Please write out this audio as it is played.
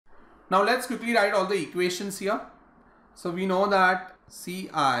Now let's quickly write all the equations here. So we know that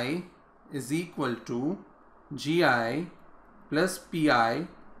Ci is equal to Gi plus Pi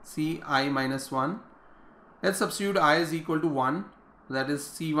Ci minus 1. Let's substitute I is equal to 1. That is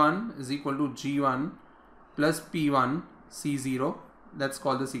C1 is equal to G1 plus P1 C0. Let's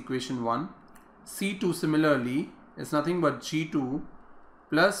call this equation 1. C2 similarly is nothing but G2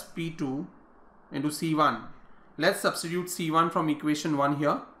 plus P2 into C1. Let's substitute C1 from equation 1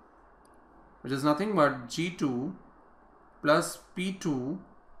 here, which is nothing but G2 plus P2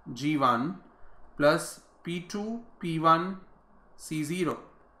 G1 plus P2 P1 C0.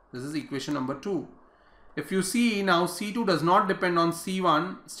 This is equation number 2. If you see now, C2 does not depend on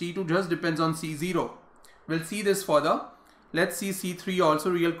C1, C2 just depends on C0. We'll see this further. Let's see C3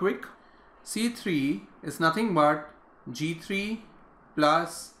 also real quick. C3 is nothing but G3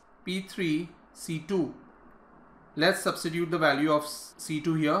 plus P3 C2. Let's substitute the value of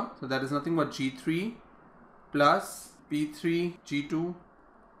C2 here. So that is nothing but G3 plus P3 G2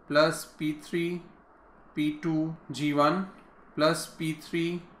 plus P3 P2 G1 plus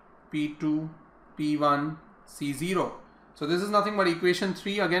P3 P2 P1 C0. So this is nothing but equation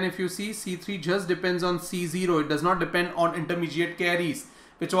 3. Again, if you see, C3 just depends on C0. It does not depend on intermediate carries,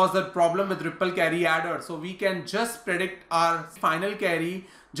 which was the problem with ripple carry adder. So we can just predict our final carry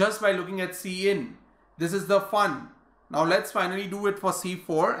just by looking at Cin. This is the fun. Now let's finally do it for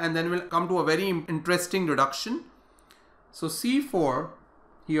C4, and then we'll come to a very interesting reduction. So C4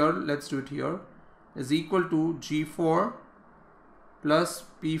 here, let's do it here, is equal to G4 plus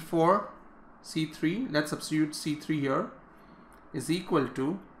P4 C3. Let's substitute C3 here, is equal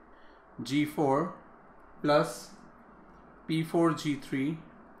to G4 plus P4 G3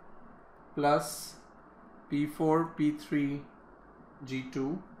 plus P4 P3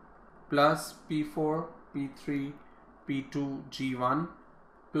 G2 plus P4 P3 P2 G1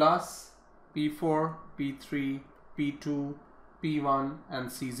 plus P4 P3 P2 P1 and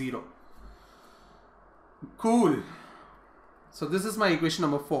C0. Cool. So this is my equation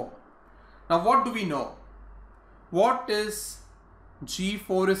number 4. Now what do we know? What is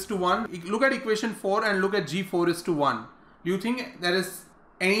G4 is to 1? Look at equation 4 and look at G4 is to 1. Do you think there is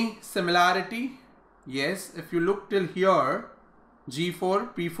any similarity? Yes. If you look till here,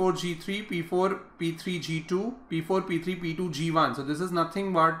 G4, P4, G3, P4, P3, G2, P4, P3, P2, G1. So this is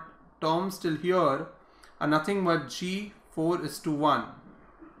nothing but terms till here are nothing but G4 is to 1.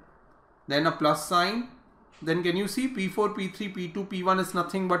 Then a plus sign. Then can you see P4, P3, P2, P1 is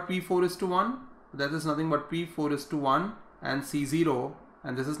nothing but P4 is to 1. That is nothing but P4 is to 1 and C0,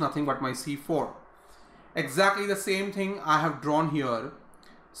 and this is nothing but my C4. Exactly the same thing I have drawn here.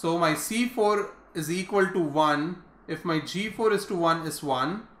 So my C4 is equal to 1 if my G4 is to 1 is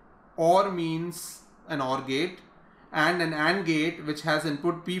 1. OR means an OR gate, and an AND gate which has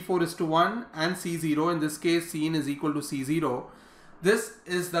input P4 is to 1 and C0. In this case, Cin is equal to C0. This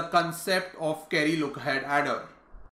is the concept of carry look ahead adder.